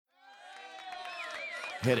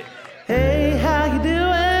Hit it. Hey, how you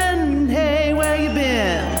doing? Hey, where you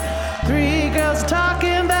been? Three girls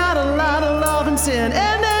talking about a lot of love and sin.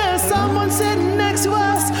 And there's someone sitting next to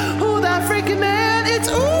us. Who that freaking man? It's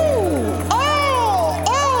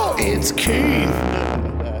it's Keith.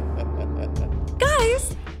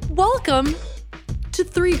 Guys, welcome to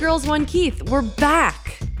Three Girls, One Keith. We're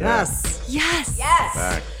back. Yes. Yes.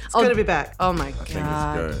 Back. It's good to be back. Oh my I think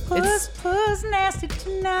God. it's good. Puss nasty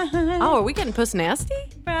tonight. Oh, are we getting puss nasty?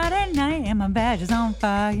 Friday night and my badge is on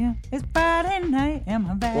fire. It's Friday night and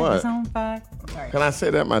my badge What? is on fire. Sorry. Can I say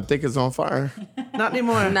that my dick is on fire? Not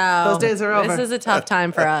anymore. No. Those days are over. This is a tough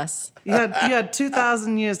time for us. You had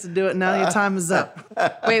 2,000 years to do it. Now your time is up.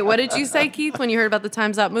 Wait, what did you say, Keith, when you heard about the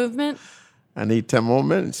Time's Up movement? I need 10 more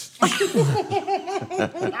minutes. Time's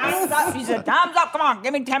up. She said, time's up. Come on,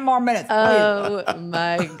 give me 10 more minutes. Oh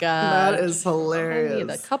my God. That is I need a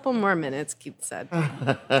hilarious. couple more minutes, Keith said.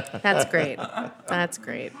 That's great. That's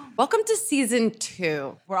great. Welcome to season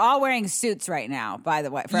 2. We're all wearing suits right now, by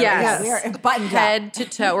the way. Yes. We are buttoned up. Head to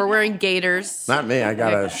toe. We're wearing gaiters. Not me. I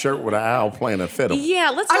got a shirt with an owl playing a fiddle. Yeah,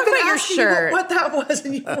 let's I've talk been about your asking you shirt. what that was,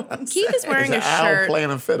 and you won't say. Keith is wearing It's a an owl shirt.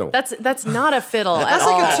 playing a fiddle. That's not a fiddle at That's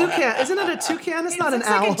all. like a toucan. Isn't it a toucan? It's not an It's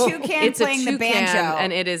owl. like a toucan It's a playing the toucan, banjo.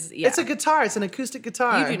 and it is. Yeah. It's a guitar. It's an acoustic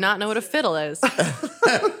guitar. You do not know what a fiddle is.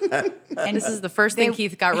 And this is the first thing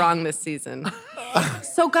Keith got wrong this season.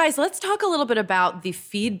 So, guys, let's talk a little bit about the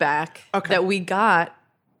feedback that we got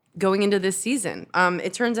going into this season.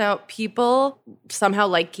 It turns out people somehow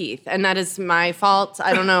like Keith, and that is my fault.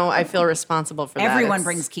 I don't know. I feel responsible for that. Everyone It's-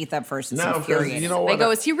 brings Keith up first. It's No, 'cause infuriating. you know They what?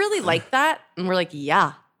 go, is he really like that? And we're like,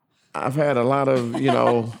 yeah. I've had a lot of,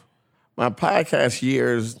 my podcast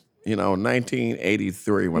years,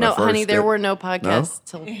 1983 when I No, first honey, there did- were no podcasts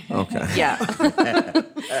till. Okay. Yeah.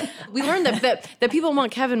 We learned that people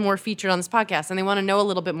want Kevin more featured on this podcast, and they want to know a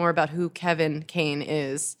little bit more about who Kevin Kane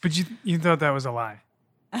is. But you thought that was a lie.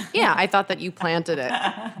 Yeah, I thought that you planted it.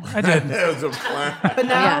 I did. It was a plan. But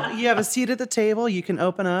now Yeah. you have a seat at the table. You can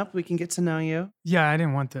open up. We can get to know you. Yeah, I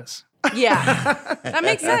didn't want this. Yeah, that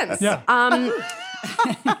makes sense. Yeah.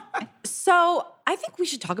 So I think we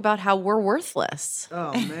should talk about how we're worthless.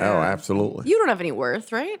 Oh man. Oh, absolutely. You don't have any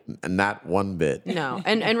worth, right? Not one bit. No.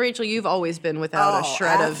 And Rachel, you've always been without a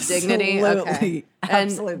shred of dignity. absolutely. Okay.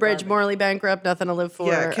 And Absolute Bridge, garbage. morally bankrupt, nothing to live for.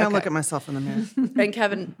 Yeah, I can't Okay. look at myself in the mirror. And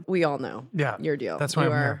Kevin, we all know Yeah, your deal. that's why you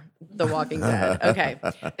I'm are here. the Walking Dead. Okay,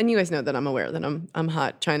 and you guys know that I'm aware that I'm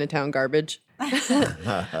hot Chinatown garbage.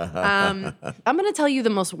 I'm going to tell you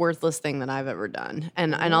the most worthless thing that I've ever done,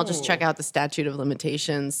 and I'll just check out the statute of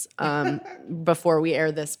limitations before we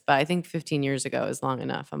air this. But I think 15 years ago is long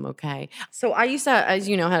enough. I'm okay. So I used to, as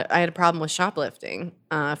you know, I had a problem with shoplifting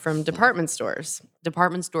from department stores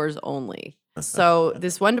only. So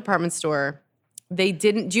this one department store. They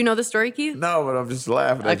didn't. Do you know the story, Keith? No, but I'm just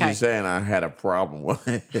laughing at Okay. you saying I had a problem with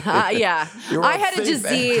it. Yeah. You're I a had a thief,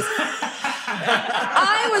 man. disease.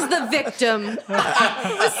 I was the victim. It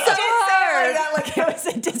was so hard. Like it was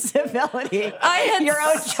a disability. I had your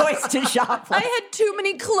own choice to shop. I had too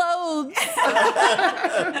many clothes.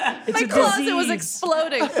 My a closet was disease.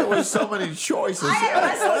 exploding. There were so many choices.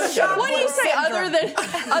 What do you say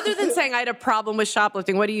other than saying I had a problem with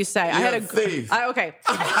shoplifting? What do you say? I You're had a thief. Okay.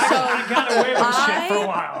 I got away with shit for a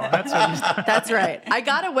while. That's what you said. That's right. I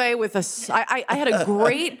got away with I had a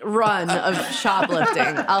great run of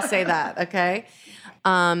shoplifting. I'll say that, okay?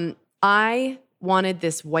 I wanted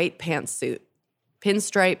this white pantsuit,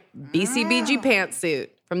 pinstripe BCBG pantsuit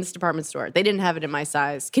from this department store. They didn't have it in my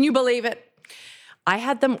size. Can you believe it? I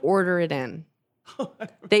had them order it in.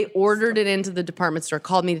 They ordered it into the department store,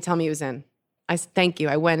 called me to tell me it was in. I said, thank you.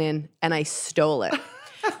 I went in and I stole it.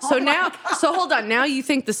 So hold on. Now you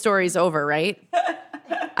think the story's over, right?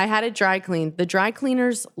 I had it dry cleaned. The dry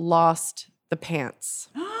cleaners lost the pants.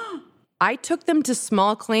 I took them to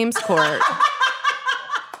small claims court.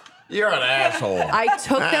 You're an asshole. I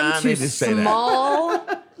took them I to need to say that. small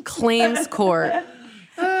claims court.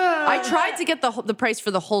 I tried to get the price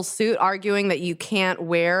for the whole suit, arguing that you can't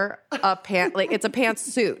wear a pant, like it's a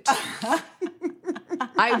pantsuit.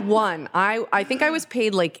 I won. I think I was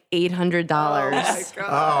paid like $800.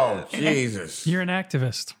 Oh, Jesus. You're an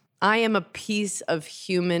activist. I am a piece of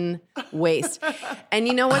human waste. And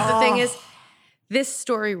you know what the thing is? This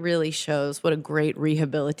story really shows what a great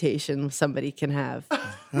rehabilitation somebody can have. All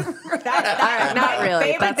right, not My really.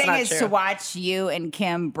 favorite That's thing not is true. to watch you and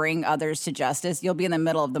Kim bring others to justice. You'll be in the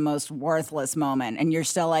middle of the most worthless moment, and you're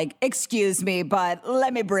still like, "Excuse me, but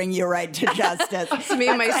let me bring you right to justice." It's me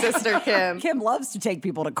and my sister Kim. Kim loves to take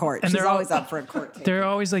people to court. And She's they're all- always up for a court case. They're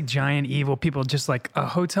always like giant evil people, just like a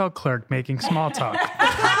hotel clerk making small talk.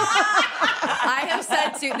 I have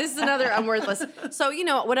said suit. This is another I'm worthless. So,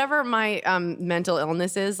 whatever my mental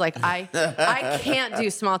illness is, like I can't do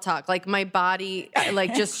small talk. Like my body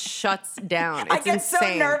just shuts down. It's I get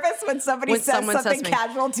insane. so nervous when somebody says someone something says me.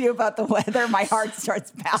 casual to you about the weather. My heart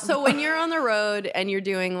starts pounding. So when you're on the road and you're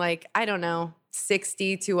doing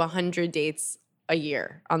 60 to 100 dates a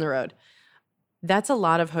year on the road, that's a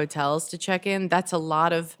lot of hotels to check in. That's a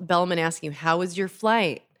lot of bellman asking you, how was your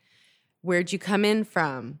flight? Where'd you come in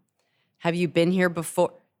from? Have you been here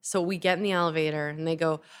before? So we get in the elevator and they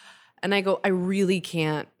go, and I go, I really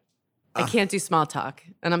can't. I can't do small talk.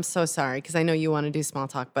 And I'm so sorry because I know you want to do small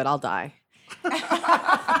talk, but I'll die.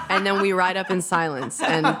 And then we ride up in silence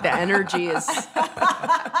and the energy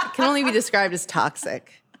can only be described as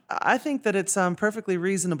toxic. I think that it's perfectly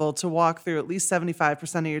reasonable to walk through at least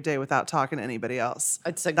 75% of your day without talking to anybody else.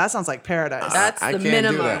 That sounds like paradise. That's I the can't do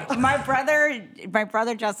minimum. that. My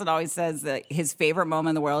brother Justin always says that his favorite moment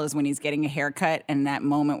in the world is when he's getting a haircut, and that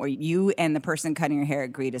moment where you and the person cutting your hair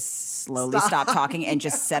agree to slowly stop talking and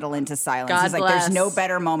just settle into silence. God He's like, bless. there's no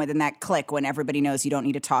better moment than that click when everybody knows you don't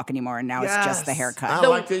need to talk anymore, and now it's just the Yes. haircut. I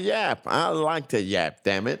like to yap. I like to yap,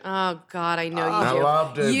 damn it. Oh, God, I know you I do.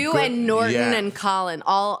 love the You good and Norton yap. and Colin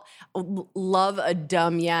all love a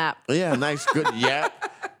dumb yap. Yeah, nice, good yap.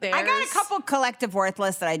 I got a There's- couple collective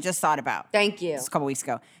worthless that I just thought about. Thank you. Just a couple weeks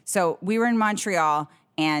ago. So we were in Montreal,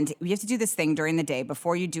 and you have to do this thing during the day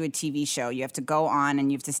before you do a TV show. You have to go on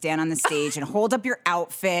and you have to stand on the stage and hold up your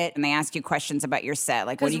outfit, and they ask you questions about your set.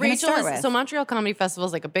 Like, what are you going to start with? So Montreal Comedy Festival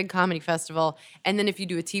is like a big comedy festival, and then if you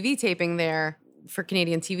do a TV taping there for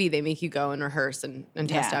Canadian TV, they make you go and rehearse and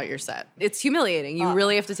test Yeah. out your set. It's humiliating. You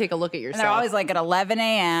really have to take a look at yourself. And they're always like at 11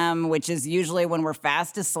 a.m., which is usually when we're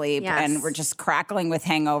fast asleep Yes. and we're just crackling with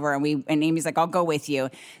hangover. And Amy's like, I'll go with you.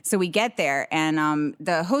 So we get there, and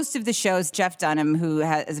the host of the show is Jeff Dunham, who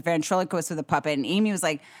is a ventriloquist with a puppet. And Amy was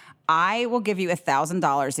like, I will give you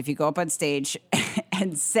 $1,000 if you go up on stage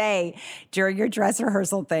and say during your dress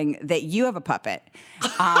rehearsal thing that you have a puppet.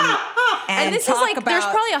 and this is talk like, there's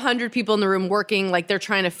about probably 100 people in the room working, like they're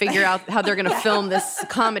trying to figure out how they're going to film this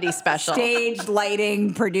comedy special. stage,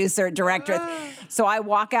 lighting, producer, director. So I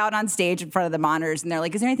walk out on stage in front of the monitors, and they're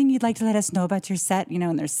like, is there anything you'd like to let us know about your set?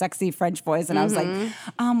 In their sexy French voice. And I was like,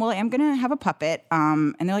 well, I'm going to have a puppet.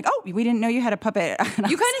 And they're like, oh, we didn't know you had a puppet. And I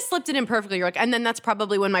You kind of slipped it in perfectly. You're like, and then that's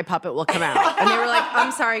probably when my puppet will come out. And they were like,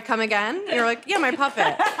 I'm sorry, come again? You're like, yeah, my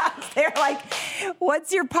puppet. they're like,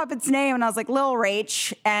 what's your puppet's name? And I was like, Lil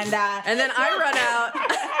Rach. And then I run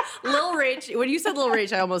out. Lil Rach, when you said Lil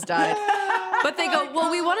Rach, I almost died. But they go,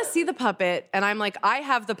 well, we want to see the puppet. And I'm like, I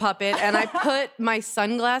have the puppet. And I put my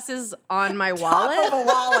sunglasses on my wallet. Top of a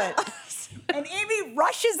wallet. And Amy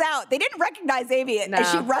rushes out. They didn't recognize Amy. No. And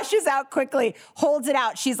she rushes out quickly, holds it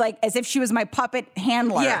out. She's like, as if she was my puppet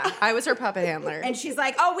handler. Yeah, I was her puppet handler. And she's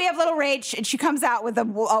like, oh, we have little Rach. And she comes out with a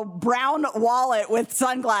brown wallet with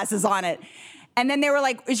sunglasses on it. And then they were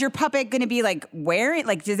like, is your puppet going to be like wearing,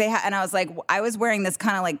 like, do they have, and I was like, I was wearing this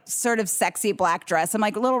kind of like sort of sexy black dress. I'm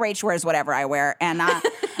like, little Rach wears whatever I wear. And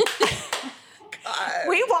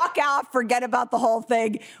we walk out, forget about the whole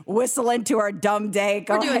thing, whistle into our dumb day.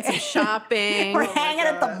 We're doing some shopping. We're hanging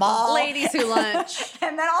at the mall. Ladies who lunch.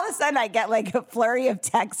 And then all of a sudden I get like a flurry of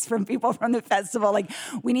texts from people from the festival. Like,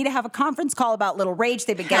 we need to have a conference call about Little Rach.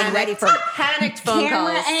 They've been getting ready for Panicked phone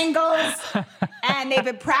camera calls. angles. And they've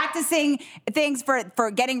been practicing things for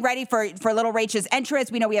getting ready for Little Rach's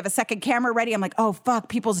entrance. We know we have a second camera ready. I'm like, oh, fuck,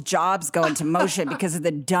 people's jobs go into motion because of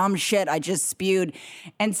the dumb shit I just spewed.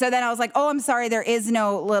 And so then I was like, oh, I'm sorry, there is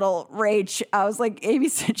no Little Rach. I was like, Amy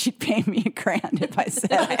said she'd pay me $1,000 if I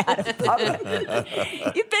said I had a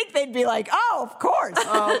puppet. You'd think they'd be like, oh, of course.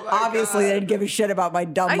 Obviously, they didn't give a shit about my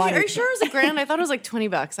dumb money. Are you sure it was $1,000? I thought it was like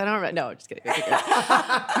 $20. I don't remember. No, just kidding.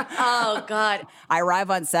 Oh, God. I arrive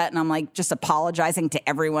on set and I'm like just apologizing to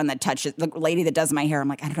everyone that touches the lady that does my hair. I'm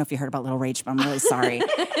like, I don't know if you heard about Little Rach, but I'm really sorry.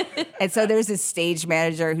 And so there's this stage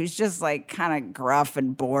manager who's just like kind of gruff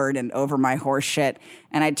and bored and over my horse shit.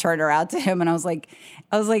 And I turned her out to him and I was like,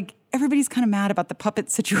 everybody's kind of mad about the puppet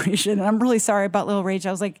situation. And I'm really sorry about Little Rach.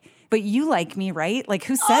 I was like, but you like me, right? Like,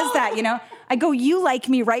 who says that, you know? I go, you like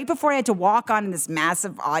me, right? Before I had to walk on in this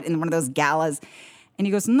massive in one of those galas. And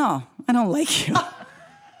he goes, no, I don't like you.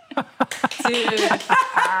 Dude.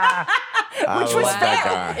 Which was that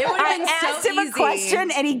fair. guy. It would have I been asked so him a easy.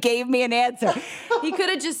 question and he gave me an answer. He could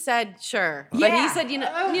have just said, sure. But Yeah. he said, you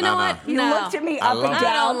know No, what? He No. looked at me up love and it. I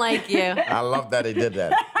down. don't like you. I love that he did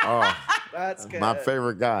that. Oh, That's good. my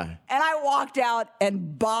favorite guy. And I walked out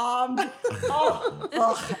and bombed.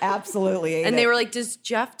 Oh, absolutely. And they were like, does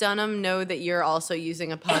Jeff Dunham know that you're also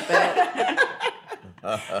using a puppet? I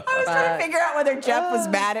was trying to figure out whether Jeff was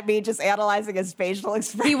mad at me just analyzing his facial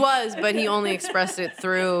expression. He was, but he only expressed it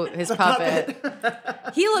through his puppet.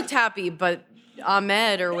 He looked happy, but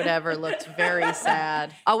Ahmed or whatever looked very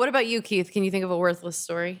sad. What about you, Keith? Can you think of a worthless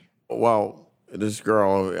story? Well, this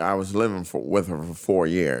girl, I was living with her for 4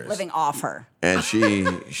 years. Living off her. And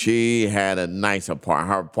she had a nice apartment.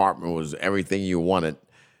 Her apartment was everything you wanted,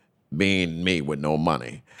 being me with no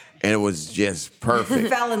money. And it was just perfect.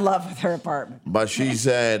 Fell in love with her apartment. But she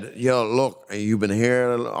said, yo, look, you've been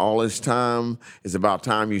here all this time. It's about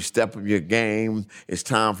time you step up your game. It's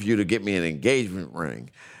time for you to get me an engagement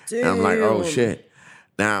ring. And I'm like, oh, shit.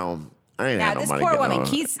 Now, I ain't had no this money. poor to get woman, no-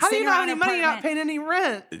 Keith's How do you sitting not have around any an money? You're not apartment. paying any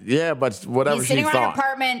rent. Yeah, but whatever He's she sitting around an thought.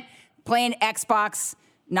 apartment playing Xbox,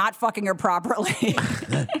 not fucking her properly.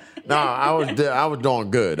 No, I was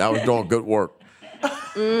doing good. I was doing good work.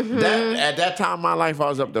 At that time in my life, I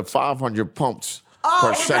was up to 500 pumps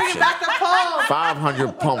per session. Back the phone.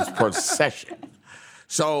 500 pumps per session.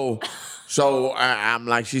 So I'm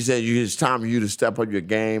like, she said, it's time for you to step up your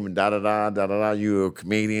game and da-da-da. You're a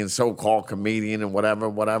comedian, so-called comedian and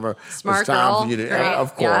whatever. Smart it's time girl. for you to, Great.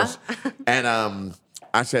 of course. And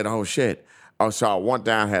I said, oh, shit. So I went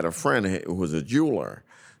down, had a friend who was a jeweler.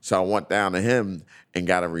 So I went down to him and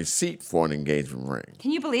got a receipt for an engagement ring.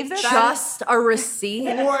 Can you believe this? Just a receipt?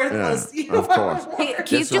 Worthless. Yeah, of course. Keith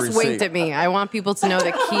Just a just winked receipt. at me. I want people to know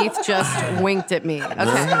that Keith just winked at me.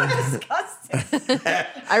 Okay.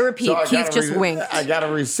 I repeat, So I Keith got a just winked. I got a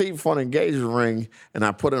receipt for an engagement ring, and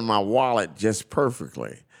I put it in my wallet just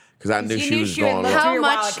perfectly because I knew You she knew was she would going. look to through your How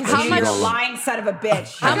wallet much- 'cause how you much- were a lying son of a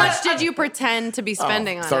bitch. How much did you pretend to be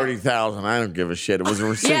spending on it? 30,000. I don't give a shit. It was a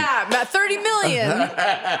receipt. Yeah, about 30 million.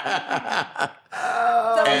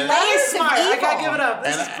 The layers of Smart. I gotta evil. give it up.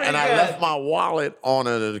 This is pretty And good. I left my wallet on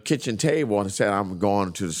the kitchen table and said, I'm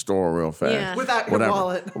going to the store real fast. Yeah. Without your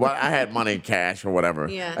wallet. Well, I had money in cash or whatever.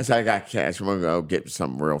 Yeah. I said, I got cash. I'm going to go get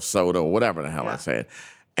some real soda or whatever the hell I said.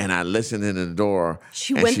 And I listened in the door.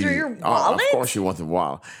 She and went through your Oh, wallet? of course she went through the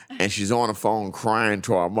wallet. And she's on the phone crying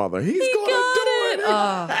to our mother. He's going to do it.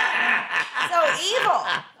 So evil.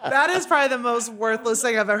 That is probably the most worthless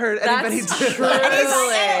thing I've ever heard anybody That's do. true.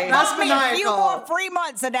 That's Give me a few maniacal. more free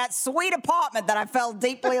months in that sweet apartment that I fell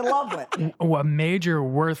deeply in love with. A major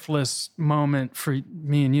worthless moment for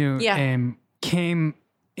me and you Yeah. came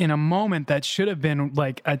in a moment that should have been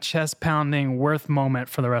like a chest pounding worth moment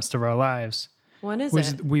for the rest of our lives. What is Which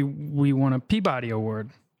it? we won a Peabody Award.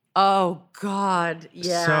 Oh, God.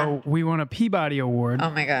 Yeah. So we won a Peabody Award. Oh,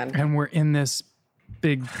 my God. And we're in this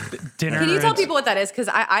big dinner. Can you tell It's- people what that is? Because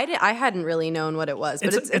I hadn't really known what it was.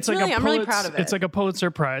 But it's like really, a I'm really proud of it. It's like a Pulitzer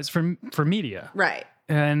Prize for media. right.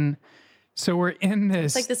 And so we're in this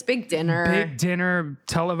It's like this big dinner.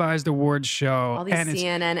 televised awards show. All these and it's-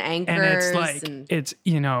 CNN anchors. And it's like, and it's,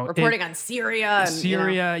 you know. reporting on Syria. And,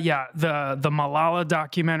 Syria, yeah. The Malala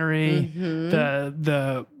documentary,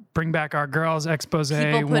 the Bring Back Our Girls expose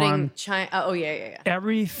people putting one. China. Oh, yeah.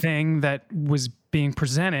 Everything that was being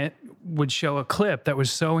presented would show a clip that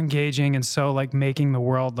was so engaging and so like making the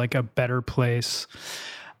world like a better place.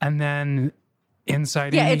 And then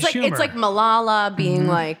inside Yeah, Amy it's like Schumer. it's like Malala being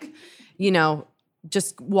like, you know,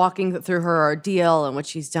 just walking through her ordeal and what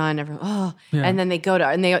she's done. Everyone, and then they go to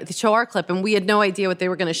and they show our clip, and we had no idea what they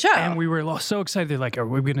were going to show. And we were so excited, like, are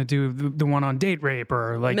we going to do the one on date rape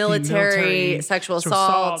or like the Military sexual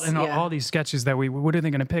assault, and yeah. all these sketches that what are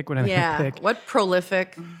they going to pick? What are they yeah, going to pick? what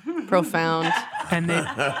prolific, profound. And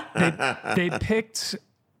they picked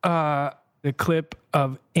the clip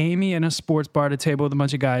of Amy in a sports bar at a table with a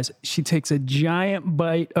bunch of guys. She takes a giant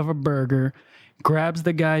bite of a burger, grabs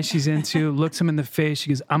the guy she's into, looks him in the face. She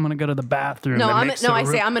goes, "I'm gonna go to the bathroom." No, and makes the I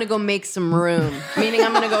say room- I'm going to go make some room, meaning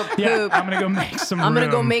I'm going to go poop. Yeah, I'm gonna go make some. I'm going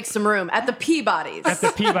to go room make some room at the Peabodys. at the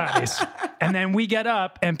Peabodys, and then we get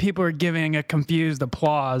up and people are giving a confused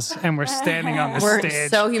applause, and we're standing on the We're stage.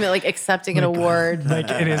 so human, like accepting an award. like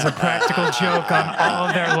it is a practical joke on all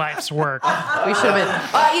of their life's work. We should have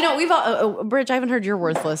been. You know, we've all. Bridge, I haven't heard you're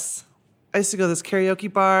worthless. I used to go to this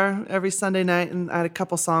karaoke bar every Sunday night, and I had a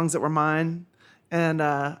couple songs that were mine. And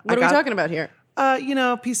What are we talking about here? You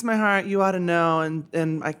know, Piece of My Heart, You Ought to Know,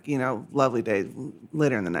 and I, you know, Lovely Day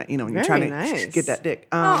later in the night. You know, when you're Very trying to nice. get that dick.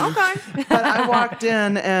 Oh, okay. But I walked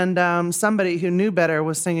in, and somebody who knew better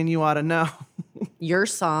was singing You Ought to Know, Your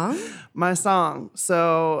song? my song.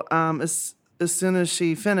 So as soon as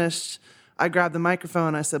she finished, I grabbed the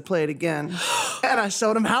microphone. I said, "Play it again," and I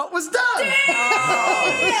showed him how it was done.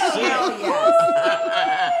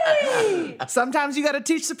 Sometimes you got to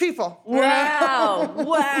teach the people. Wow.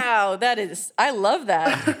 Wow. I love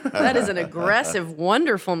that. That is an aggressive,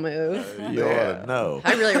 wonderful move. You ought to know.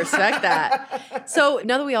 I really respect that. So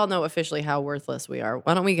now that we all know officially how worthless we are,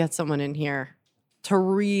 why don't we get someone in here to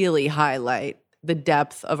really highlight the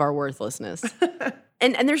depth of our worthlessness?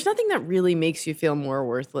 And there's nothing that really makes you feel more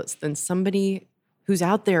worthless than somebody who's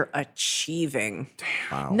out there achieving.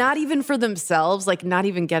 Wow. Not even for themselves, like not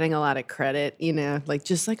even getting a lot of credit, you know, like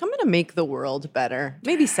just like I'm going to make the world better.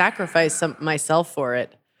 Maybe sacrifice myself for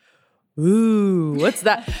it. Ooh, what's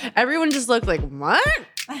that? Everyone just looked like, what?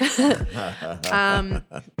 Let's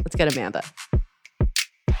get Amanda.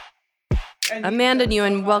 Amanda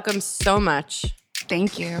Nguyen, welcome so much.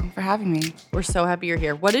 Thank you for having me. We're so happy you're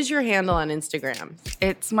here. What is your handle on Instagram?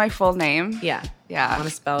 It's my full name. Yeah. Yeah. Want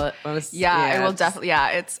to spell it? Yeah, I will definitely. Yeah,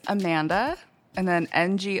 it's Amanda, and then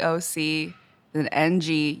NGOC, then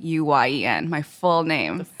NGUYEN. My full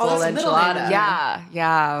name. Full that's a middle name. enchilada.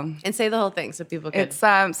 Yeah. And say the whole thing so people can. It's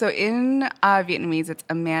so in Vietnamese, it's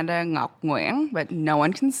Amanda Ngoc Nguyen, but no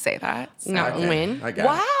one can say that. So. Ngoc Nguyen. I got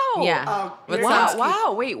Wow. Yeah. What's Wow. up?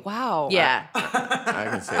 Wow. Wait. Wow. Yeah. it. I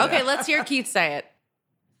can say Okay, let's hear Keith say it.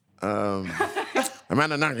 that.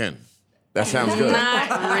 Amanda Nugget. That sounds good. Not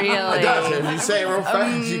It does. really. If you say it real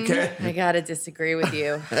fast, you can. I gotta disagree with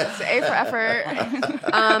you. It's A for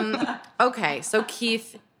effort. Okay, so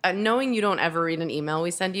Keith, knowing you don't ever read an email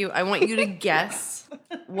we send you, I want you to guess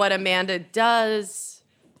what Amanda does.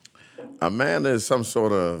 Amanda is some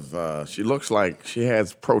sort of, she looks like she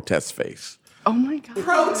has protest face. Oh my God.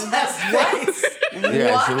 Protest face.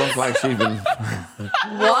 Yeah, she looks like she's been.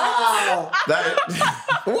 What?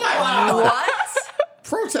 What?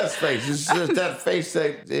 Protest face. It's just that face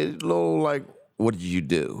that is a little like, what did you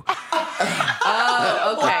do?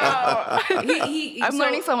 Oh, okay. I'm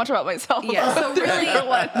learning so much about myself. Yeah, so really.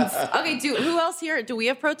 Okay, who else here? Do we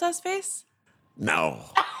have protest face? No.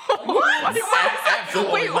 What?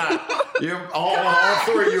 Absolutely not. You're all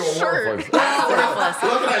three of you are worthless. Worthless.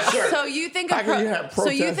 Look at that shirt. So you think How of can you have so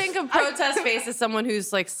you protest? think of protest face as someone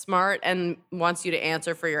who's like smart and wants you to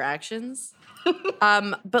answer for your actions?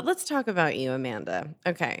 But let's talk about you, Amanda.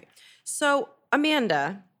 Okay. So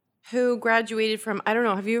Amanda, who graduated from, I don't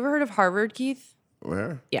know, have you ever heard of Harvard, Keith?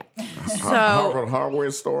 Where? Yeah. So Harvard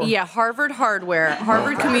Hardware Store? yeah, Harvard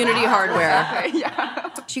Community Hardware. Yeah.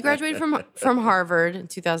 She graduated from Harvard in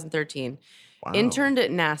 2013. Wow. Interned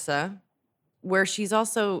at NASA, where she's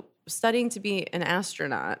also studying to be an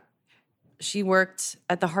astronaut. She worked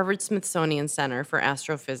at the Harvard Smithsonian Center for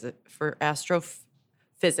astrophysics.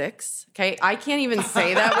 Okay, I can't even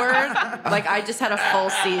say that word. Like I just had a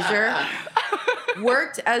full seizure.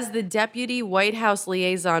 Worked as the deputy White House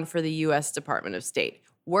liaison for the U.S. Department of State.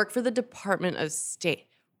 Worked for the Department of State.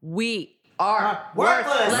 We are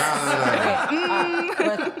Worthless.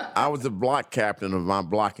 I was the block captain of my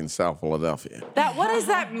block in South Philadelphia. that. What does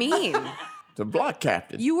that mean? The block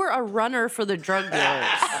captain. You were a runner for the drug dealers.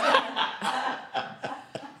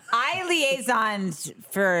 I liaisoned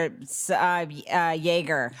for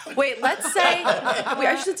Jaeger. Wait,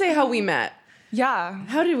 I should say how we met. Yeah.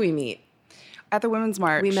 How did we meet? At the Women's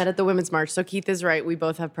March. We met at the Women's March. So Keith is right. We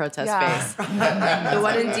both have protest Yeah. face. The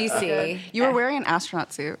one in D.C. You were wearing an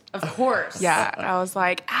astronaut suit. Of course. Yeah. And I was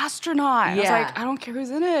like, astronaut. I was Yeah. like, I don't care who's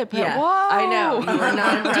in it, but Yeah. whoa. I know. You were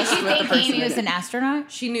not impressed Did you with the think person Amy was in an it. astronaut?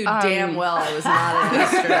 She knew damn well I was not an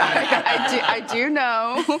astronaut. I do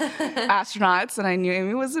know astronauts, and I knew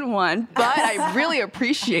Amy wasn't one, but I really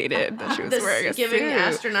appreciated that she was wearing a Giving suit.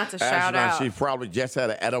 astronauts a shout Astronaut, out. she probably just had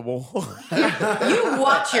an edible. You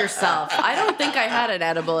watch yourself. I don't think I had an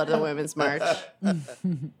edible at the Women's March.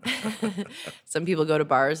 Some people go to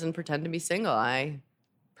bars and pretend to be single. I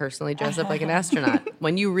personally dress up like an astronaut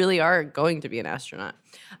when you really are going to be an astronaut.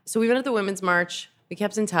 So we went at the Women's March. We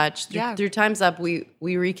kept in touch. Through Time's Up, we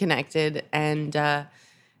reconnected and,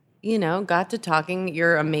 got to talking.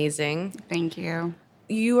 You're amazing. Thank you.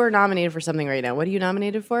 You are nominated for something right now. What are you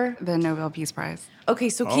nominated for? The Nobel Peace Prize. Okay,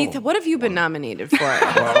 so Keith, what have you been nominated for?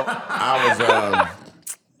 Well, I was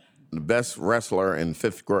the best wrestler in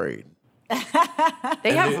 5th grade.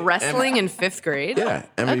 They have wrestling in 5th grade? Yeah,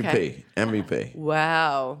 MVP. Okay. MVP.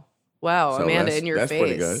 Wow, So Amanda, in your that's face.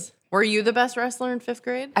 pretty good. Were you the best wrestler in 5th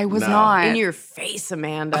grade? I was No. not. In your face,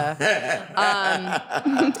 Amanda.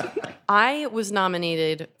 I was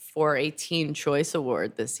nominated for a Teen Choice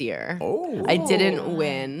Award this year. Oh. I didn't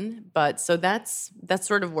win, but so that's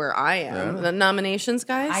sort of where I am. Yeah. The nominations,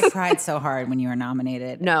 guys? I cried so hard when you were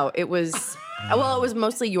nominated. No, it was it was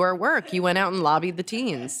mostly your work. You went out and lobbied the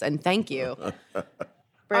teens, and thank you.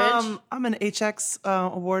 Bridge, I'm an HX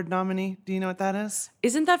award nominee. Do you know what that is?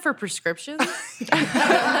 isn't that for prescriptions?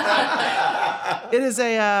 It is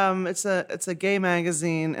it's a gay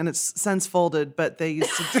magazine, and it's since folded, but they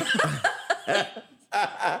used to do.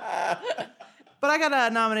 But I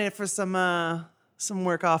got nominated for some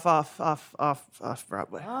work off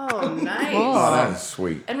Broadway. Oh, nice. Oh, that's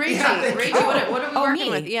sweet. And Rachel, what are we working me?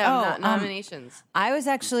 with? Yeah, Oh, nominations. I was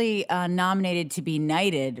actually nominated to be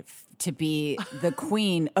knighted to be the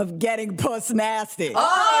queen of getting puss nasty.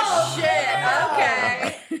 Oh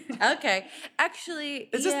shit! Okay. Actually,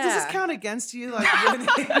 Does this count against you? Like,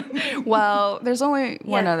 winning? Well, there's only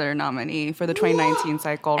one other nominee for the 2019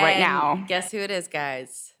 cycle right And now. Guess who it is,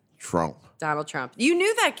 guys? Trump. Donald Trump. You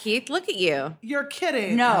knew that, Keith. Look at you. You're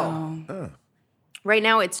kidding. No. Right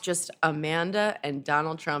now, it's just Amanda and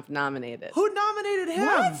Donald Trump nominated. Who nominated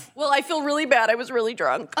him? Well, I feel really bad. I was really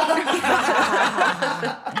drunk.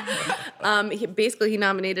 Basically, he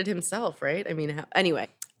nominated himself, right? I mean, anyway.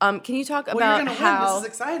 Can you talk Well, about you're gonna how win.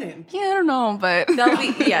 This is exciting. Yeah, I don't know, but there'll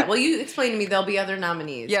be? Yeah. Well, you explain to me. There'll be other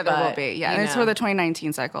nominees. yeah, there will but, be. Yeah, you and it's know, for the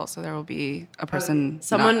 2019 cycle, so there will be a person.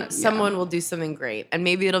 someone will do something great, and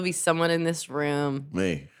maybe it'll be someone in this room.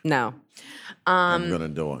 Me. No, I'm gonna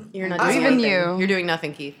do it. you're not doing Even anything. you. You're doing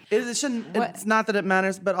nothing, Keith. It shouldn't. It's not that it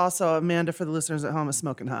matters, but also Amanda, for the listeners at home, is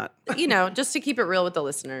smoking hot. You know, just to keep it real with the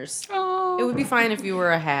listeners. It would be fine if you were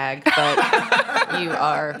a hag, but you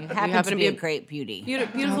are. You Happens to be a great beauty.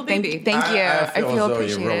 beautiful Thank baby. you. Thank you. I feel as though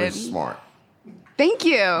appreciated. you're really smart. Thank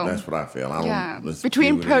you. That's what I feel. I don't Yeah. listen to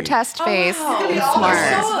Between puberty. protest face and Oh, smart.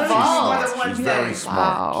 so evolved. She's very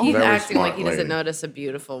smart. Keith Very acting smart like he doesn't lady. notice a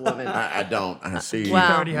beautiful woman. I don't. I see.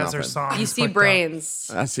 Wow. Already has her nothing. songs. You see picked up.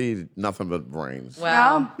 brains. I see nothing but brains.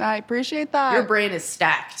 Wow. Well, I appreciate that. Your brain is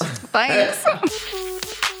stacked. Thanks.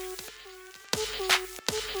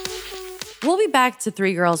 We'll be back to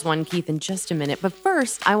Three Girls, One Keith in just a minute. But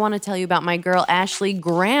first, I want to tell you about my girl Ashley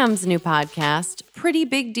Graham's new podcast, Pretty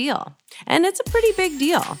Big Deal. And it's a pretty big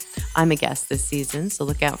deal. I'm a guest this season, so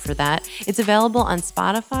look out for that. It's available on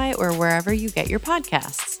Spotify or wherever you get your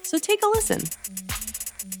podcasts. So take a listen.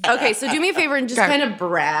 Okay, so do me a favor and just Okay. kind of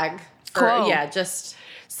brag. Cool. Yeah, just...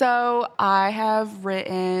 So I have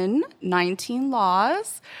written 19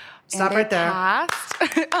 laws. Stop and right they there. Passed.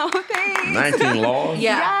 Oh, thanks. 19 laws.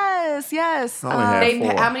 Yeah. Yes. I only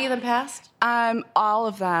have 4. How many of them passed? All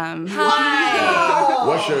of them.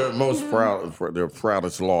 What's your most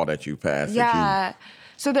proudest law that you passed? Yeah.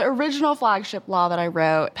 So the original flagship law that I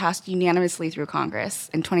wrote passed unanimously through Congress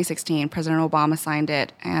in 2016. President Obama signed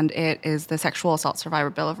it, and it is the Sexual Assault Survivor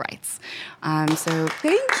Bill of Rights. So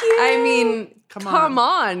thank you. I mean, come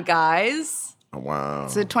on, guys. Wow.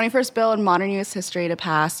 It's the 21st bill in modern U.S. history to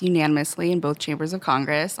pass unanimously in both chambers of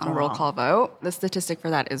Congress on a roll call vote. The statistic for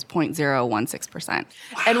that is 0.016%.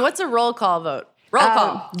 And what's a roll call vote? Roll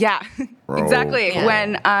call. Yeah, exactly. call.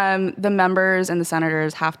 When the members and the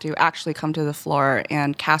senators have to actually come to the floor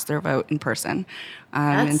and cast their vote in person.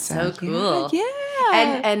 That's so cool.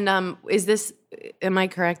 Yeah. And is this? Am I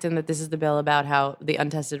correct in that this is the bill about how the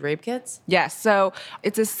untested rape kits? Yes. So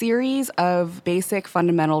it's a series of basic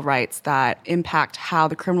fundamental rights that impact how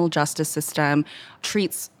the criminal justice system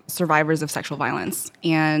treats survivors of sexual violence.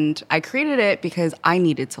 And I created it because I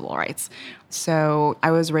needed civil rights. So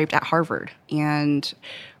I was raped at Harvard. And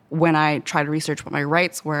when I tried to research what my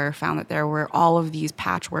rights were, found that there were all of these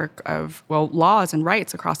patchwork of, laws and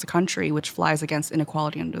rights across the country, which flies against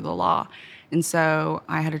inequality under the law. And so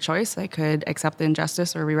I had a choice. I could accept the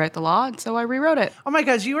injustice or rewrite the law. And so I rewrote it. Oh my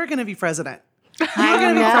God, you are going to be president. You're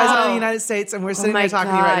going to be president of the United States, and we're sitting here talking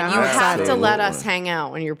to you right now. You How have excited. to let us hang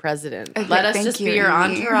out when you're president. Okay, Let us thank just you, be your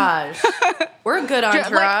Amy. entourage. We're a good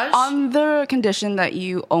entourage. Like, on the condition that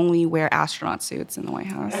you only wear astronaut suits in the White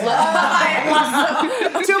House.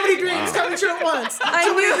 Too many dreams coming true at once.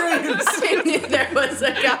 I knew there was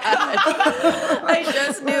a God. I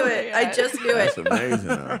just knew it. I just knew it. That's amazing.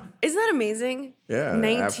 Huh? Isn't that amazing? Yeah,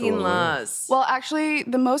 19 absolutely. laws. Well, actually,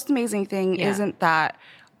 the most amazing thing Yeah. isn't that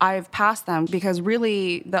I've passed them, because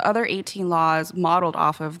really the other 18 laws modeled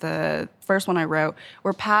off of the first one I wrote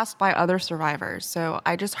were passed by other survivors. So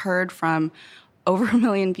I just heard from over 1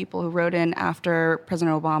 million people who wrote in after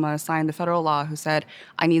President Obama signed the federal law who said,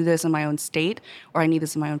 I need this in my own state, or I need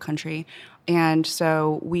this in my own country. And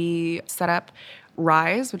so we set up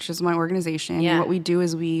RISE, which is my organization. Yeah. And what we do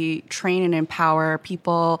is we train and empower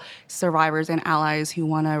people, survivors, and allies who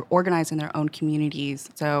want to organize in their own communities.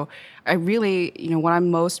 So I really, what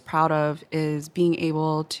I'm most proud of is being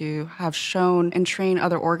able to have shown and train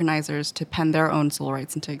other organizers to pen their own civil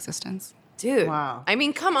rights into existence. Dude. Wow. I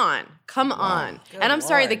mean, come on. Come on. And I'm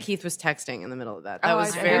sorry that Keith was texting in the middle of that. That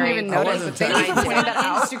was I very... didn't even notice. But thank you for pointing that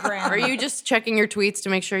out. Are you just checking your tweets to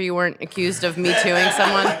make sure you weren't accused of Me Tooing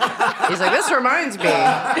someone? He's like, this reminds me.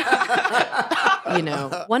 you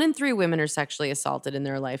know, 1 in 3 women are sexually assaulted in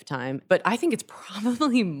their lifetime, but I think it's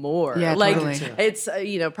probably more. Yeah, like totally. it's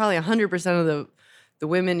you know, probably 100% of the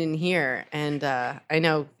women in here. And I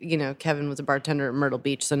know, you know, Kevin was a bartender at Myrtle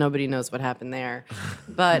Beach, so nobody knows what happened there.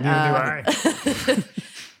 But Neither do I.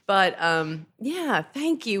 but yeah,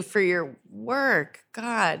 thank you for your work.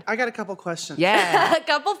 God. I got a couple questions. Yeah. A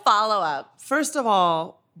couple follow-ups. First of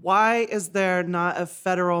all, why is there not a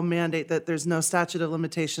federal mandate that there's no statute of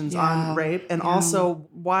limitations on rape? And also,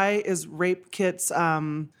 why is rape kits?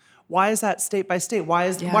 Why is that state by state? Why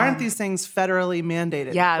aren't these things federally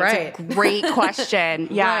mandated? Yeah, that's a great question.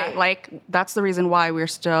 Yeah, Right. like that's the reason why we're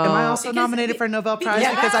still. Am I also nominated for a Nobel Prize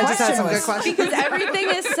because I just had some good questions? Because everything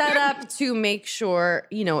is set up to make sure,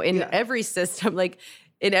 you know, in every system, like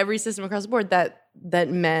in every system across the board, that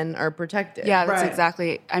men are protected. Yeah, that's Right.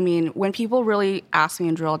 exactly. I mean, when people really ask me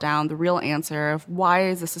and drill down, the real answer of why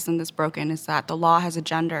is the system this broken is that the law has a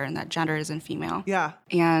gender and that gender isn't female. Yeah.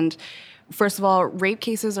 And first of all, rape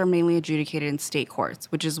cases are mainly adjudicated in state courts,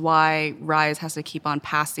 which is why RISE has to keep on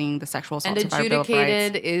passing the sexual assault And survivor Bill of Rights.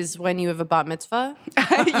 adjudicated is when you have a bat mitzvah.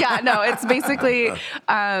 Yeah, no, it's basically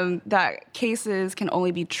that cases can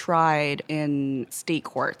only be tried in state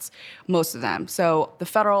courts, most of them. So the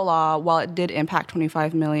federal law, while it did impact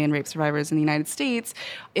 25 million rape survivors in the United States,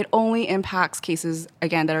 it only impacts cases,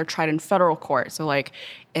 again, that are tried in federal court. So like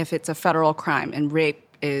if it's a federal crime, and rape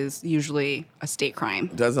is usually a state crime.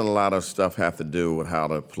 Doesn't a lot of stuff have to do with how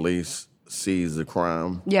the police sees the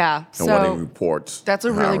crime? Yeah, And what he so reports. that's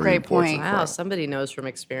a how really he great reports point. the Wow, crime. somebody knows from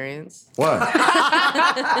experience. What?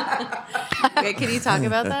 Okay, can you talk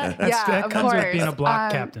about that? yeah, That of comes course. with being a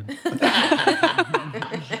block captain.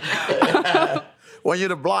 Well, you're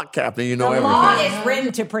the block captain. You know The everything. law is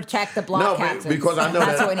written to protect the block No, captains. because I know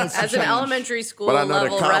That's that- what needs to As an change. elementary school But I know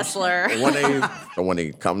level the cops, wrestler. when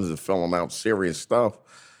he comes to filling out serious stuff,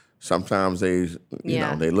 sometimes they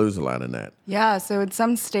Yeah. know they lose a lot in that. Yeah, so in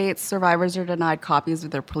some states, survivors are denied copies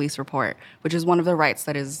of their police report, which is one of the rights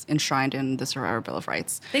that is enshrined in the Survivor Bill of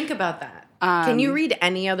Rights. Think about that. Can you read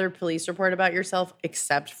any other police report about yourself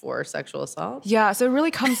except for sexual assault? Yeah, so it really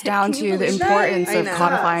comes down Can you to the believe that? importance I of know.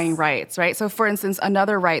 codifying rights, right? So, for instance,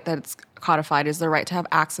 another right that's codified is the right to have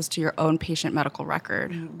access to your own patient medical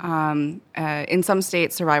record. In some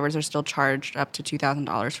states, survivors are still charged up to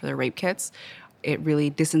 $2,000 for their rape kits. It really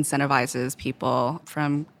disincentivizes people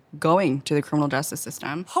from going to the criminal justice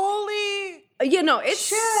system. Holy. You know, it's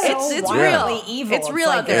so real. wildly evil. It's real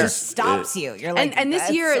like out there. It just stops you. You're like, And this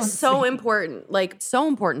that's year is so insane. important, like so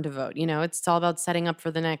important to vote. You know, it's all about setting up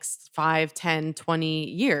for the next 5, 10, 20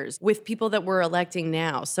 years with people that we're electing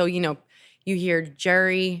now. So, you know, you hear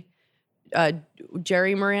gerrymandering.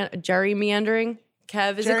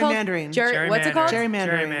 Kev, is it called? Gerrymandering. What's it called?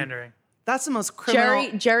 Gerrymandering. That's the most criminal.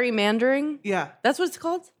 Gerrymandering? Yeah. That's what it's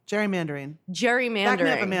called? Gerrymandering. Gerrymandering. Back me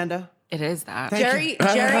up, Amanda. It is that.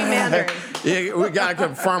 Gerrymandering. Yeah, we gotta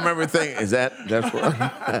confirm everything. That's what?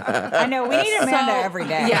 I know. We need Amanda every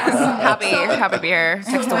day. Yes, happy beer,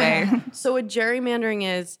 text away. So what gerrymandering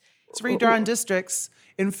is It's redrawn districts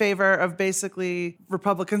in favor of basically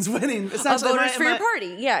Republicans winning. Essentially, voters for your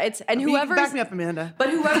party. Yeah, it's and You can whoever's back me up, Amanda. but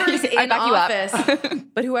whoever's in back you up. office,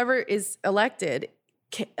 but whoever is elected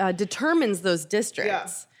determines those districts. Yeah.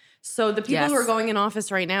 So the people who Yes. are going in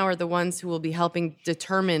office right now are the ones who will be helping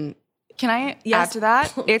determine. Can I Yes, add to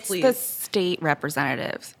that? It's the please. state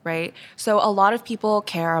representatives, right? So a lot of people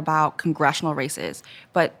care about congressional races,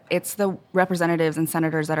 but it's the representatives and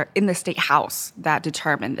senators that are in the state house that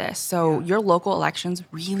determine this. So your local elections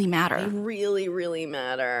really matter. Really, really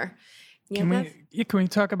matter. Yeah, Can we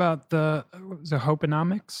talk about the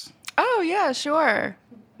Hopenomics? Oh, yeah, sure.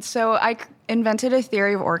 So I invented a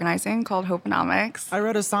theory of organizing called Hopenomics. I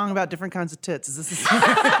wrote a song about different kinds of tits. Is this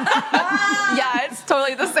Yeah, it's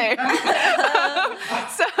totally the same.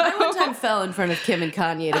 I one time fell in front of Kim and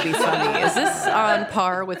Kanye to be funny. Is this on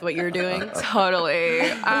par with what you're doing? Totally.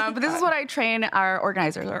 But this is what I train our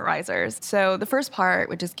organizers or risers. So the first part,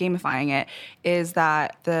 which is gamifying it, is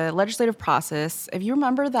that the legislative process, if you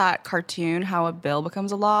remember that cartoon, how a bill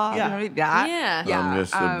becomes a law? Yeah. Remember that? Yeah. I'm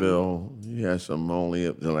just a bill. Yes, I'm only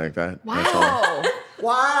like that. Wow. That's all.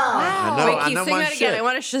 Wow. I know, Wait, I can you know sing my that again? shit. I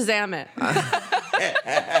want to Shazam it.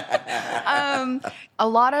 A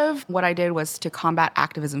lot of what I did was to combat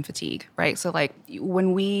activism fatigue, right? So, like,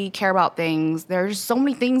 when we care about things, there's so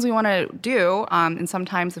many things we want to do. And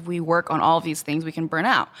sometimes if we work on all of these things, we can burn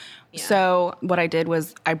out. So what I did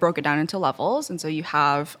was I broke it down into levels. And so you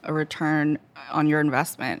have a return on your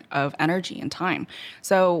investment of energy and time.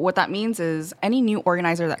 So what that means is any new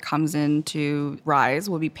organizer that comes into RISE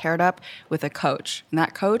will be paired up with a coach. And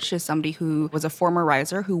that coach is somebody who was a former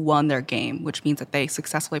riser who won their game, which means that they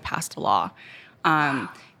successfully passed a law.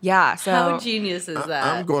 Yeah, so How genius is that?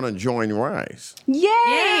 I'm going to join Rise. yay!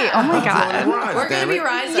 Oh my god. Rise, We're going damn to be it.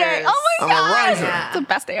 risers. Yay! Oh my I'm a god! riser. It's the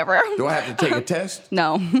best day ever. Do I have to take a test?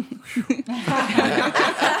 No.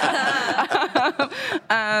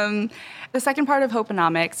 The second part of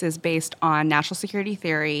Hopeonomics is based on national security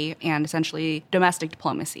theory and essentially domestic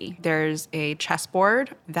diplomacy. There's a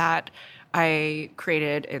chessboard that I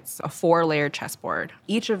created. It's a 4-layer chessboard.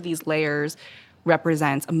 Each of these layers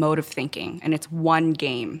represents a mode of thinking, and it's one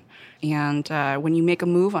game. And when you make a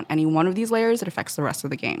move on any one of these layers, it affects the rest of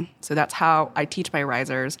the game. So that's how I teach my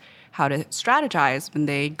risers how to strategize when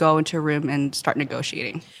they go into a room and start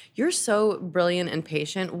negotiating. You're so brilliant and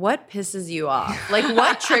patient. What pisses you off? Like,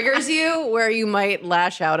 what triggers you where you might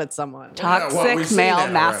lash out at someone? we've Toxic seen male that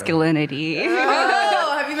already. masculinity.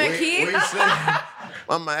 Oh, have you met Keith?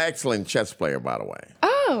 I'm an excellent chess player, by the way.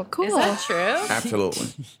 Oh, cool. Is that true? Absolutely.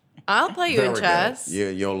 I'll play you Very in good. chess.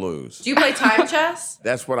 You'll lose. Do you play time chess?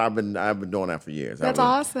 That's what I've been doing that for years. That's I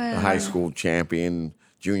was awesome. A high school champion,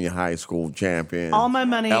 junior high school champion. All my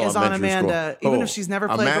money is on elementary Amanda. school. Even Oh, if she's never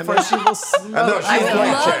played Amanda? before, she will I know smoke. she I would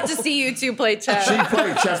played love chess. to see you two play chess. She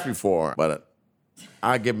played chess before, but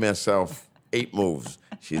I give myself 8 moves.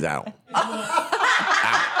 She's out. Out.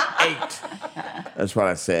 8. That's what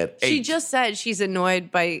I said. 8. She just said she's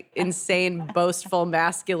annoyed by insane, boastful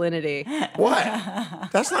masculinity. What?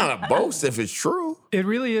 That's not a boast if it's true. It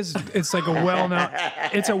really is. It's like a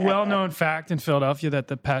well-known fact in Philadelphia that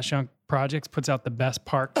the Passyunk Projects puts out the best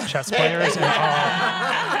park chess players in all.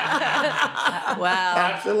 Wow.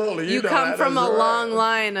 Absolutely. You know come that from is a right. long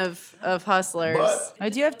line of hustlers. But I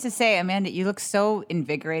do have to say, Amanda, you look so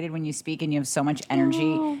invigorated when you speak, and you have so much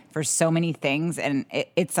energy for so many things, and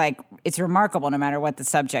it's remarkable no matter what the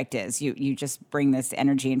subject is. You just bring this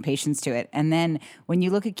energy and patience to it. And then when you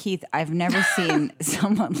look at Keith, I've never seen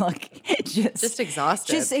someone look Just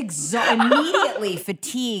exhausted. immediately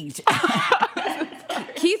fatigued.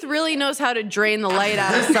 Keith really knows how to drain the light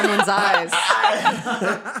out of someone's eyes.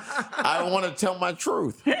 I don't want to tell my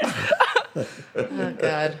truth. Oh,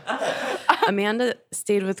 God. Amanda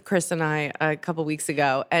stayed with Chris and I a couple weeks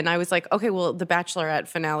ago, and I was like, okay, well, the Bachelorette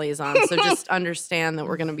finale is on, so just understand that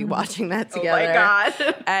we're going to be watching that together. Oh my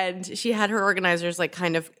God. And she had her organizers like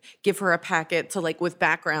kind of give her a packet to like with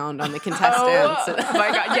background on the contestants. Oh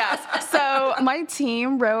my God, yes. So my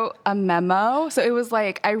team wrote a memo. So it was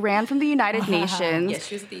like, I ran from the United Nations. Yeah,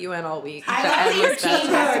 she was at the UN all week. I The love that your endless team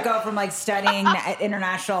Bachelor. has to go from like studying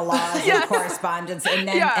international laws and correspondence, and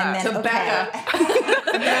then To okay. Becca.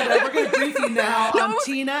 Amanda, we're going to brief you now on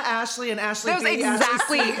Tina, Ashley, and Ashley That was B.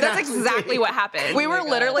 Ashley C, that's exactly what happened. We were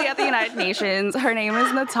literally at the United Nations. Her name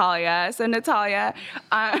is Natalia. So Natalia,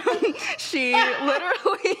 she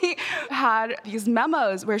literally had these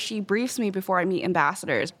memos where she briefs me before I meet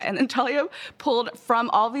ambassadors. And Natalia pulled from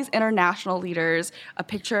all these international leaders a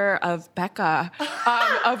picture of Becca,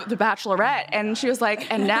 of the Bachelorette. And she was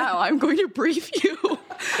like, and now I'm going to brief you.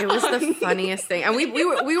 It was the funniest thing. And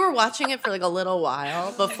we were watching it for like a little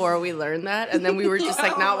while before we learned that. And then we were just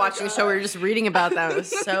like not watching the show. We were just reading about that. It was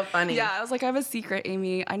so funny. Yeah, I was like, I have a secret,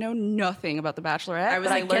 Amy. I know nothing about the Bachelorette. I was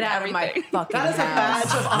but like, I get learned out of my everything. fucking That is a house.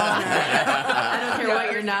 badge of honor. I don't care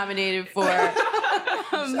what you're nominated for.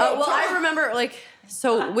 Well, I remember like,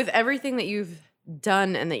 so with everything that you've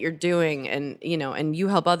done and that you're doing, and and you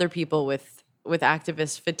help other people with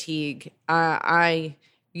activist fatigue, I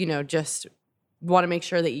just want to make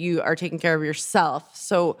sure that you are taking care of yourself.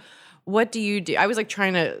 So what do you do? I was like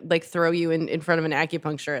trying to like throw you in front of an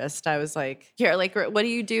acupuncturist. I was like, here, like, what do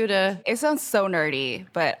you do to? It sounds so nerdy,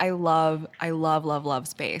 but I love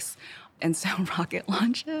space. And so rocket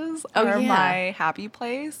launches are yeah. my happy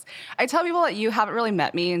place. I tell people that you haven't really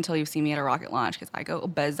met me until you've seen me at a rocket launch because I go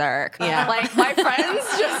berserk. Yeah. Like my friends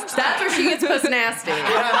just... That's where she gets puss nasty.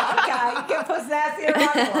 God, you get post nasty and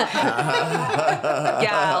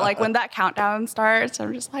Yeah, like when that countdown starts,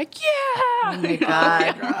 I'm just like, yeah. Oh my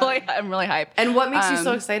God. I'm really hyped. And what makes you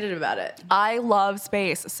so excited about it? I love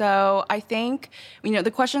space. So I think,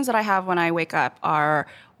 the questions that I have when I wake up are,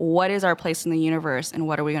 what is our place in the universe and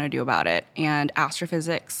what are we going to do about it? And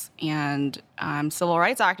astrophysics and civil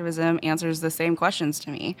rights activism answers the same questions to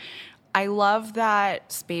me. I love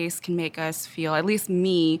that space can make us feel, at least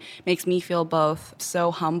makes me feel both so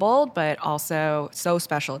humbled, but also so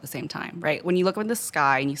special at the same time, right? When you look up in the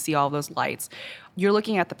sky and you see all those lights, you're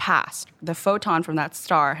looking at the past. The photon from that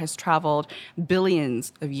star has traveled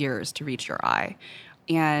billions of years to reach your eye.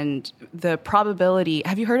 And the probability,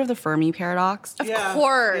 have you heard of the Fermi paradox? Of Yeah,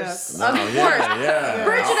 course. yes. Of No, course. yeah.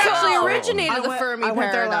 Bridget actually Oh. originated the Fermi I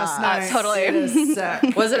went there last paradox. night. Totally. It is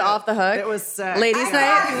sick. Was it off the hook? It was sick. Ladies'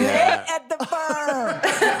 night? Lit at the bar.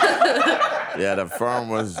 Yeah,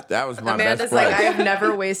 that was my Amanda's best like, place. I have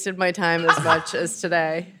never wasted my time as much as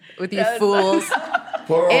today with you fools.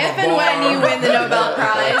 Pour on If a and when bar. you win the Nobel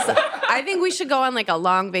Prize, I think we should go on like a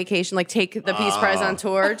long vacation, like take the Peace Prize on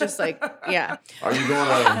tour. Just like, yeah. Are you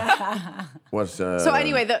going to what's So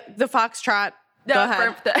anyway, the Foxtrot. Go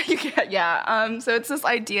ahead. So it's this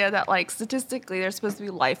idea that like statistically there's supposed to be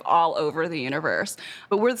life all over the universe,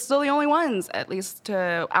 but we're still the only ones, at least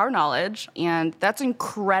to our knowledge. And that's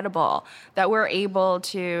incredible that we're able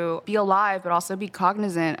to be alive, but also be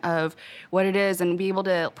cognizant of what it is and be able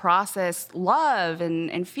to process love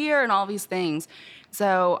and fear and all these things.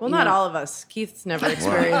 So, Well, not all of us. Keith's never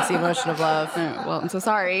experienced the emotion of love. Well, I'm so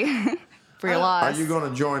sorry for your loss. Are you going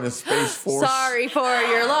to join the Space Force? Sorry for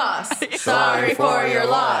your loss. Sorry for your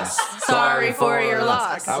loss. Sorry for your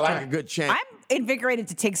loss. I like a good chant. I'm invigorated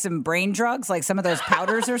to take some brain drugs, like some of those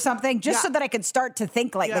powders or something, just so that I could start to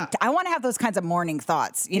think like I want to have those kinds of morning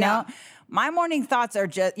thoughts, you know? My morning thoughts are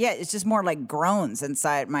just, it's just more like groans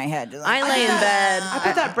inside my head. I lay in bed. I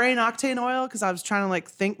put that brain octane oil because I was trying to like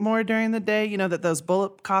think more during the day, you know, that those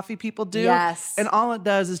bullet coffee people do. Yes. And all it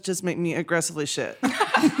does is just make me aggressively shit.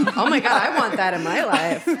 Oh my God, I want that in my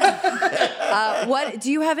life. What do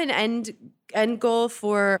you have an end goal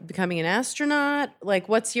for becoming an astronaut? Like,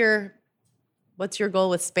 what's your goal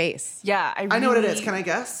with space? Yeah, I know what it is. Can I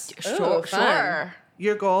guess? Ooh, fun. Sure.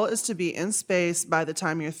 Your goal is to be in space by the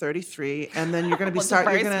time you're 33, and then you're going to be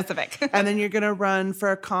Very specific. and then you're going to run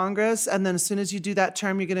for Congress, and then as soon as you do that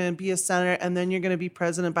term, you're going to be a senator, and then you're going to be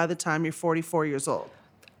president by the time you're 44 years old.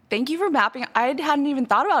 Thank you for mapping. I hadn't even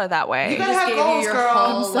thought about it that way. You gotta Just have gave goals, you your girl.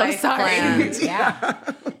 whole I'm so life sorry. plan.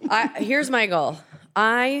 Yeah. Here's my goal.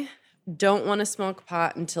 I don't want to smoke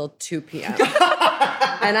pot until 2 p.m.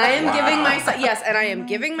 And I am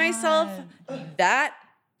giving myself that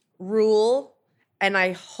rule, and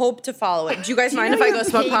I hope to follow it. Do you guys mind if I go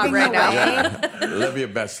smoke pot right now? Live your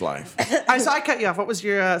best life. I cut you off. What was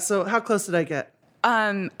your, so how close did I get?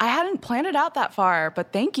 I hadn't planned it out that far,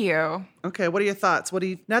 but thank you. Okay, what are your thoughts?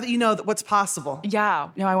 Now that you know what's possible? Yeah,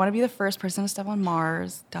 I want to be the first person to step on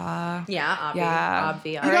Mars. Duh. Yeah, Yeah.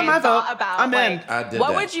 obvi. You got my vote. I'm in. I did what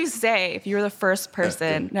that. would you say if you were the first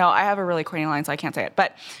person? No, I have a really corny line, so I can't say it.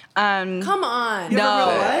 But Come on.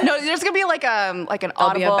 no, there's gonna be like an There'll be a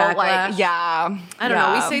audible backlash? I I don't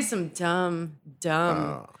know. We say some dumb.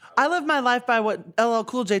 I live my life by what LL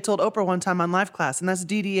Cool J told Oprah one time on Live Class, and that's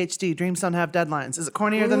DDHD, dreams don't have deadlines. Is it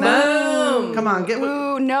cornier than that? Come on, get with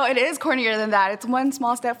Ooh, no, it is cornier than that. It's one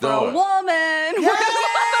small step for Do a it. woman.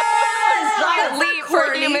 Giant leap for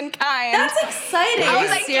corny. humankind. That's exciting. Are you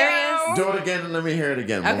Thank serious? you. Do it again and let me hear it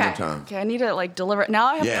again one more Okay. time. Okay, I need to like deliver it. Now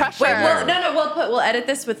I have Yeah. pressure. Wait, Well, no. We'll edit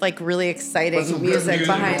this with like really Put exciting some good music music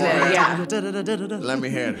behind on it. it. Yeah. Let me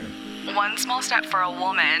hear it. One small step for a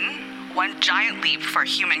woman, one giant leap for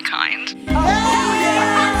humankind.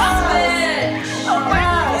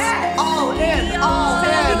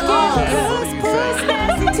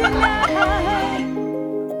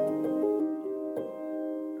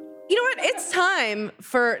 You know what? It's time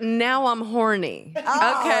for Now I'm Horny.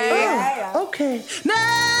 Okay. Okay. Now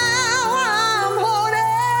I'm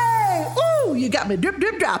horny. Ooh, you got me drip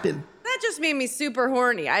dropping. That just made me super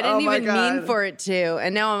horny. I didn't Oh my even mean God. for it to,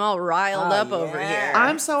 and now I'm all riled up over here.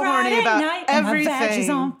 I'm so horny about everything.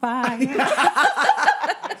 on fire.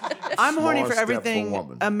 I'm horny Small for step for everything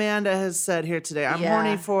woman. Amanda has said here today. I'm Yeah.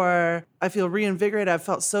 horny for, I feel reinvigorated. I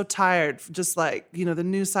felt so tired, just like, you know, the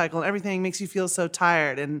news cycle and everything makes you feel so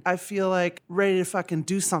tired. And I feel like ready to fucking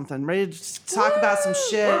do something, ready to just talk about some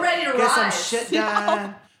shit, We're ready to get some rise. shit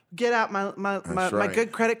done. Get out my right.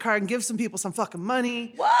 good credit card and give some people some fucking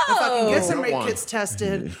money. And fucking get some Good rape one. kits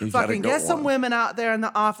tested. You got a Fucking good get some one. women out there in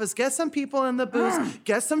the office. Get some people in the booth.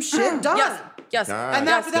 Get some shit done. Yes. God And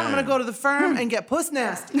after that, I'm damn. gonna go to the firm and get puss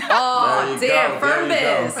nasty. Oh, There you damn. go, Firm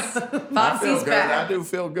there you biz. I feel Foxy's good. I back. do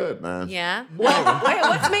feel good, man. Yeah. Well, wait.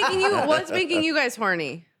 What's making you guys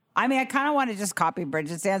horny? I mean, I kind of want to just copy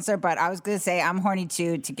Bridget's answer, but I was going to say I'm horny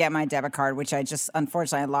too to get my debit card, which I just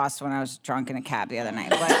unfortunately lost when I was drunk in a cab the other night.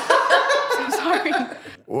 But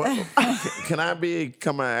What, can I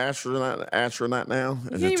become an astronaut now?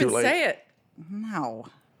 You Is can't it too even late? say it. no.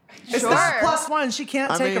 It's this +1. She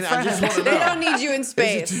can't I take mean, a I friend. just want to They know. don't need you in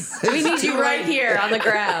space. We need you right here on the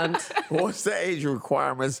ground. What's the age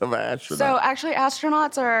requirements of an astronaut? So actually,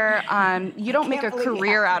 astronauts are, you don't make a believe you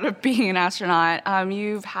career out of being an astronaut.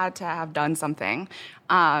 You've had to have done something.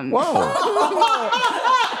 Whoa.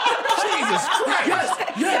 Jesus Christ.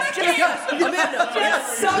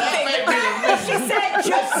 She said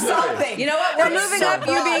just something. You know what? We're moving up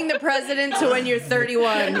you being the president to when you're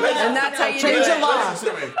 31. And that's how you do Change the it. law.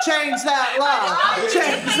 Change that law.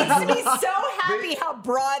 Change that He's so happy happy how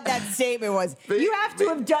broad that statement was. You have to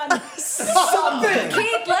have done something.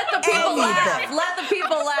 Keith, let the people laugh. Let the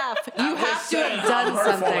people laugh. You have to have done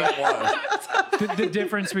something. The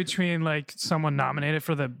difference between like someone nominated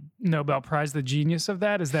for the Nobel Prize, the genius of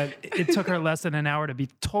that, is that it took her less than an hour to be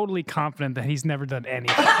totally confident that he's never done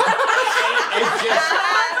anything.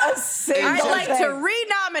 I'd like to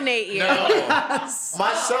renominate you. No.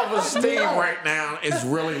 My self-esteem right now is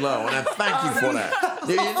really low, and I thank you for that.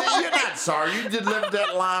 You're not sorry. You delivered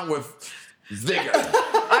that line with vigor.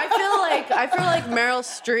 I feel like Meryl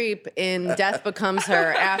Streep in Death Becomes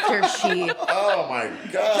Her after she Oh my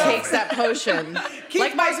God. takes that potion.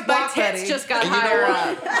 Like my Bob tits Petty. just got And you know higher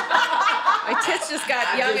what? up. My tits just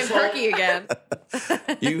got young and perky again.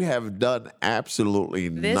 You have done absolutely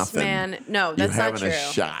This nothing. man, no, You're that's not having true. a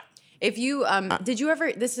shot. If you did you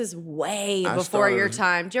ever? This is way I before your started-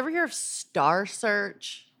 time. Did you ever hear of Star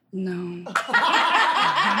Search? No.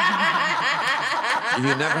 You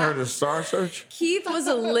never heard of Star Search? Keith was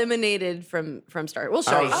eliminated from Star. We'll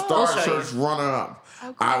show I you. was Star We'll show you. Search runner up.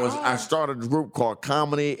 I started a group called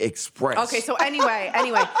Comedy Express. Okay, so anyway,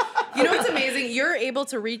 you know what's amazing? You're able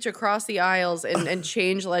to reach across the aisles and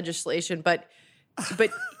change legislation, but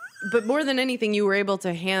more than anything, you were able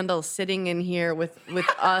to handle sitting in here with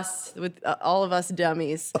us, with all of us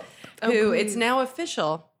dummies, who it's now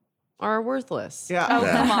official are worthless. Yeah. Oh,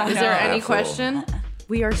 come on. Is there any Absolutely. question?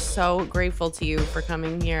 We are so grateful to you for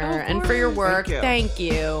coming here and for your work. Thank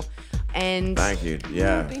you. Thank you. And Thank you.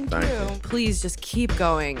 Yeah. Thank you. please just keep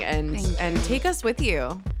going and take us with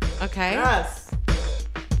you. Okay? Yes.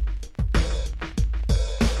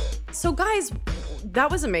 So guys, that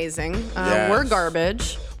was amazing. Yes. We're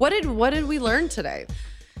garbage. What did we learn today?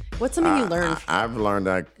 What's something you learned? I've learned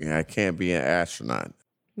I can't be an astronaut.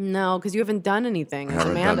 No, because you haven't done anything, as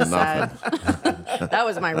Haven't Amanda done said. That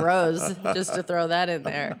was my rose, just to throw that in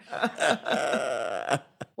there.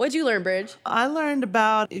 What'd you learn, Bridge? I learned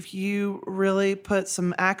about if you really put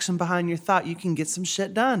some action behind your thought, you can get some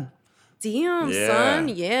shit done. Damn, Yeah. son.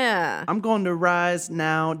 Yeah. I'm going to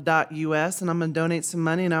risenow.us and I'm gonna donate some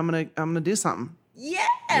money and I'm gonna do something. Yeah.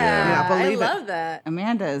 Yeah, I believe it. love that.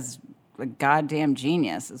 Amanda is a goddamn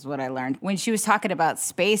genius, is what I learned. When she was talking about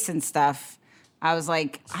space and stuff, I was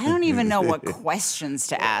like, I don't even know what questions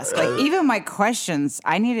to ask. Like, even my questions,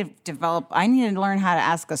 I need to learn how to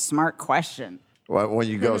ask a smart question. Well, when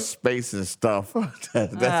you go space and stuff,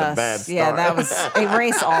 that's a bad start. Yeah, that was,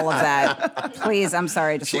 erase all of that. Please, I'm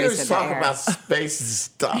sorry, I just She was wasted that talking hair. about space and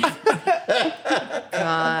stuff.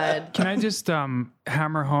 God. Can I just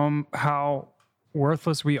hammer home how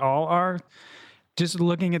worthless we all are? Just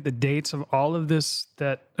looking at the dates of all of this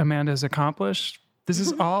that Amanda has accomplished, this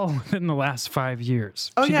is all within the last 5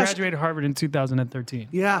 years. Oh, She yeah. graduated Harvard in 2013.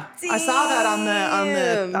 Yeah. I saw that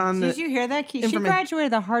on the Did you hear that, Keith? She information.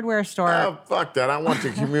 graduated the hardware store. Oh, fuck that. I went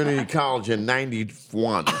to community college in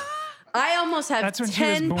 91. I almost have That's when she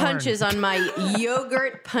was 10 born. punches on my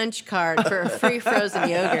yogurt punch card for free frozen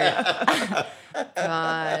yogurt.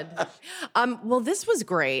 God. Well, this was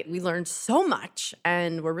great. We learned so much,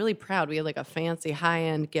 and we're really proud. We had like a fancy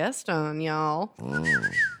high-end guest on, y'all.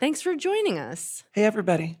 Thanks for joining us. Hey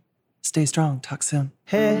everybody. Stay strong. Talk soon.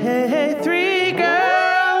 Hey, hey, hey, 3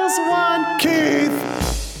 girls, 1 Keith.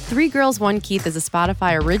 3 Girls, 1 Keith is a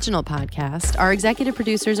Spotify original podcast. Our executive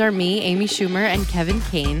producers are me, Amy Schumer, and Kevin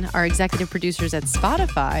Kane. Our executive producers at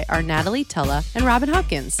Spotify are Natalie Tulla and Robin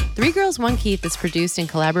Hopkins. 3 Girls, 1 Keith is produced in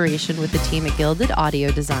collaboration with the team at Gilded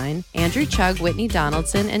Audio Design, Andrew Chugg, Whitney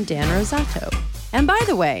Donaldson, and Dan Rosato. And by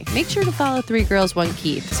the way, make sure to follow 3 Girls, 1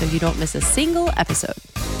 Keith so you don't miss a single episode.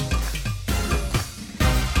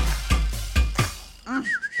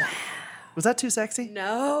 Was that too sexy?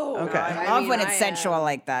 No. Okay. I love when it's sensual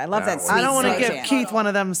like that. I love that sweet I don't want to slow give jam. Keith one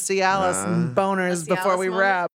of them Cialis boners before we Cialis wrap.